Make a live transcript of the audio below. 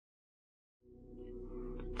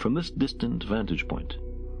From this distant vantage point,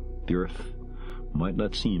 the Earth might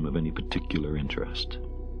not seem of any particular interest.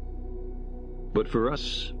 But for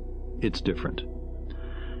us, it's different.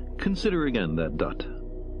 Consider again that dot.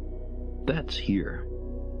 That's here.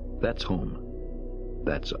 That's home.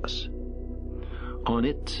 That's us. On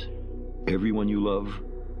it, everyone you love,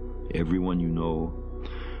 everyone you know,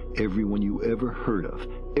 everyone you ever heard of,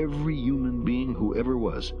 every human being who ever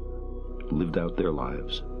was, lived out their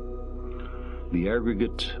lives. The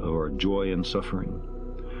aggregate of our joy and suffering,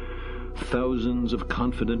 thousands of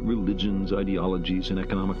confident religions, ideologies, and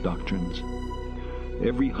economic doctrines,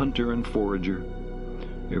 every hunter and forager,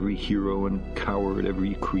 every hero and coward,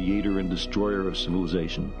 every creator and destroyer of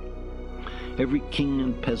civilization, every king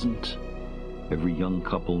and peasant, every young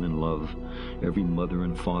couple in love, every mother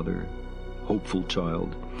and father, hopeful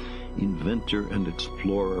child, inventor and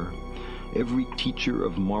explorer, every teacher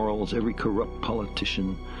of morals, every corrupt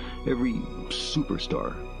politician, every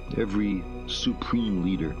superstar, every supreme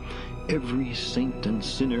leader, every saint and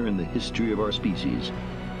sinner in the history of our species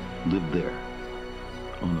lived there,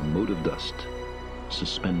 on a mote of dust,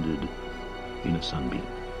 suspended in a sunbeam.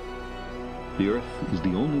 The Earth is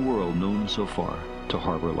the only world known so far to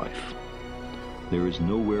harbor life. There is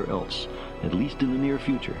nowhere else, at least in the near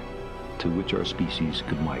future, to which our species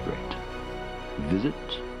could migrate. Visit?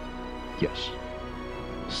 Yes.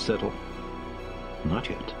 Settle? Not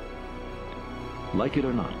yet. Like it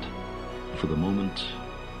or not, for the moment,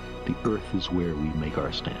 the Earth is where we make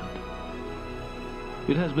our stand.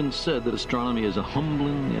 It has been said that astronomy is a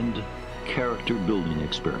humbling and character-building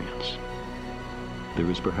experience.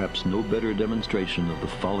 There is perhaps no better demonstration of the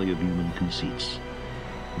folly of human conceits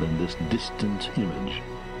than this distant image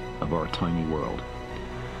of our tiny world.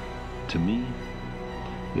 To me,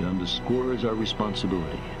 it underscores our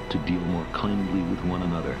responsibility to deal more kindly with one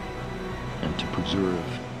another and to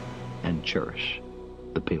preserve and cherish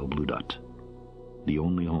the pale blue dot, the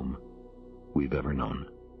only home we've ever known.